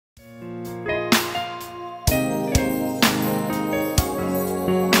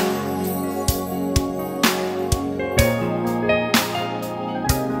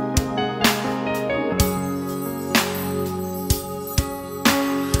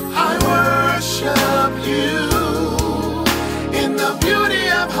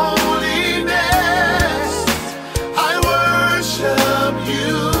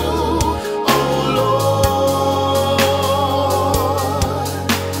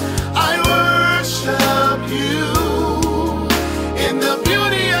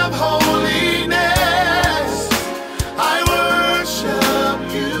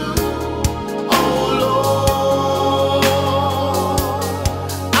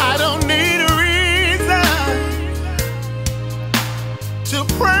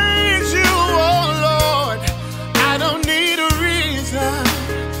praise you, oh Lord. I don't need a reason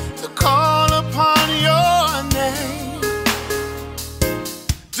to call upon your name.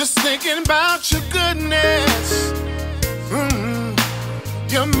 Just thinking about your goodness,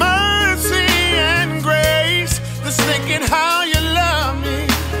 your mercy and grace. Just thinking how you love me,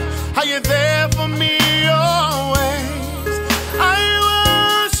 how you're there for me always. I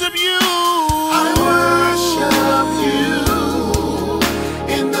worship you. I worship you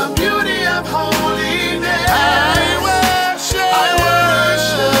in the beauty of holiness. I worship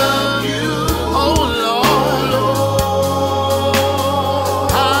you, oh Lord.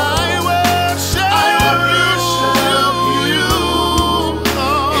 I worship you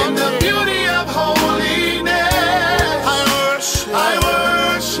in the beauty of holiness. I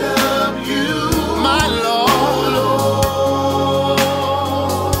worship you, my Lord.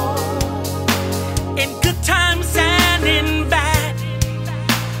 In good times and in bad,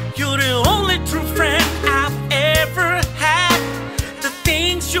 you're the only true friend I've ever had. The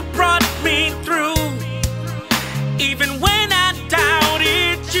things you brought me through, even when I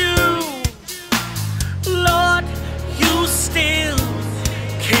doubted you, Lord, you still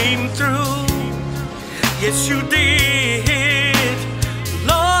came through. Yes, you did.